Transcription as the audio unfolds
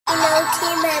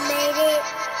team that made it.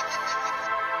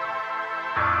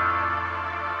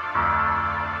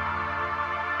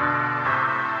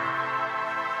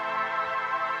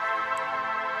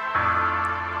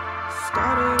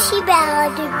 T-Ball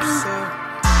on the beat.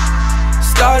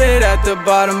 Started at the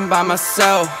bottom by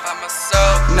myself.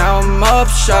 Now I'm up,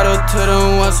 shout out to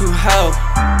the ones who help.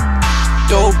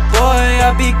 Dope boy,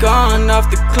 I be gone off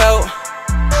the clout.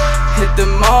 Hit the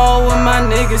mall with my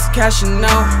niggas cashing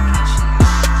out.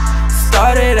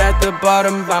 Started at the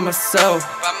bottom by myself.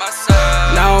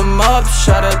 Now I'm up,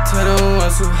 shout out to the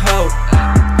ones who help.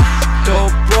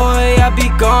 Dope boy, I be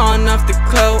gone off the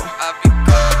clout.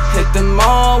 Hit the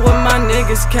mall with my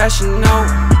niggas cashing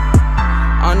out.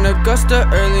 On Augusta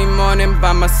early morning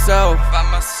by myself.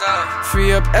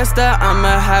 Free up Esther,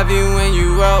 I'ma have you when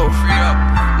you roll.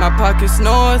 My pockets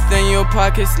north and your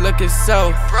pockets looking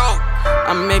south.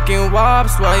 I'm making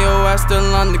wobs while your ass still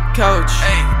on the couch.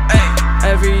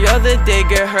 Every other day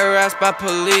get harassed by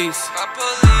police,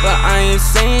 but I ain't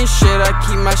saying shit, I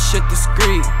keep my shit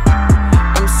discreet.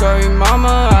 I'm sorry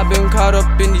mama, I've been caught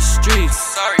up in these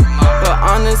streets. But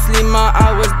honestly ma,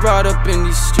 I was brought up in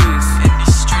these streets.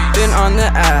 Been on the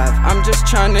Ave, I'm just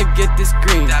trying to get this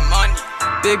green.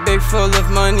 Big bag full of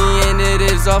money and it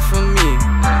is all for me.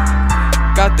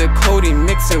 Got the codeine,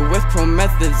 mix it with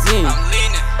promethazine.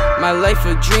 My life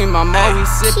a dream, I'm always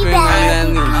sipping on that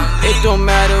lean. It don't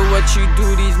matter what you do,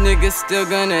 these niggas still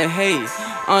gonna hate.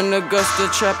 On Augusta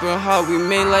trapping hard, we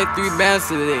made like 3 bands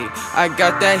today. I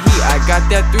got that heat, I got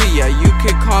that 3, yeah, you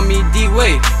could call me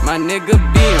D-Way. My nigga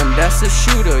BM, that's a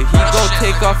shooter, he gon'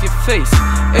 take off your face.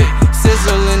 Ay,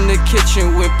 sizzle in the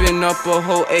kitchen, whipping up a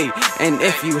whole 8. And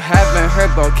if you haven't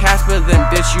heard about Casper, then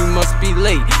bitch, you must be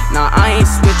late. Nah, I ain't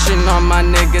switching on my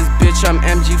niggas, bitch, I'm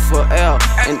MG4L.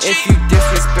 And if you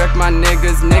disrespect my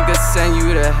niggas, niggas send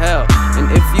you to hell. And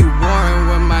if you warring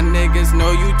with my niggas,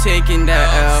 know you taking that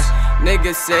L.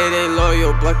 Niggas say they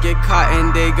loyal, but get caught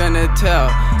and they gonna tell.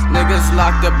 Niggas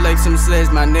locked up like some slaves,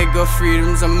 my nigga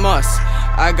freedom's a must.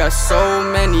 I got so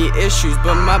many issues,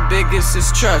 but my biggest is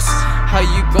trust. How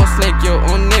you gon' snake your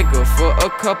own nigga for a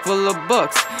couple of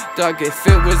bucks? Dog, if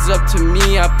it was up to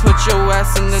me, I'd put your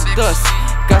ass in the dust.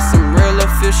 Got some real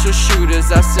official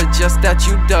shooters, I suggest that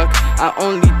you duck. I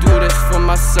only do this for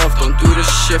myself, don't do this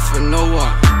shit for no one.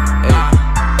 Ay.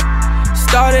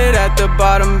 Started at the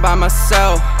bottom by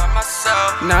myself.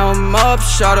 Now I'm up,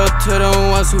 shout out to the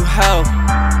ones who help.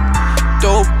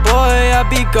 Dope boy, I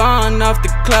be gone off the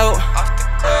clout.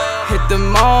 Hit the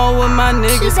mall with my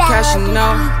niggas cashing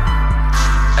out.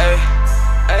 Ay,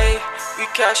 ay, we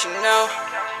cashing out.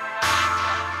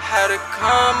 Had to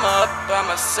come up by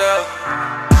myself.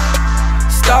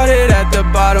 Started at the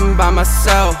bottom by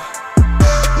myself.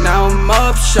 Now I'm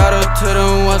up, shout out to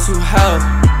the ones who help.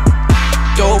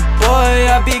 Dope boy,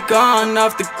 I be gone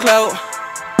off the clout.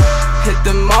 Hit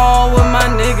the mall with my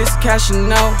niggas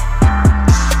cashing out.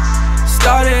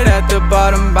 Started at the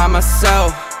bottom by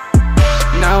myself.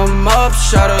 Now I'm up,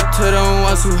 shout out to the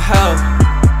ones who help.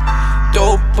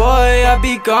 Dope boy, I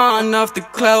be gone off the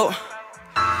clout.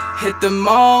 Hit the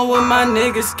mall with my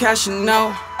niggas cashing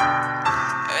out.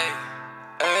 Ay,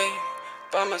 ay,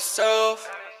 by myself.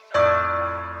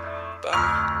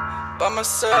 By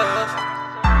myself.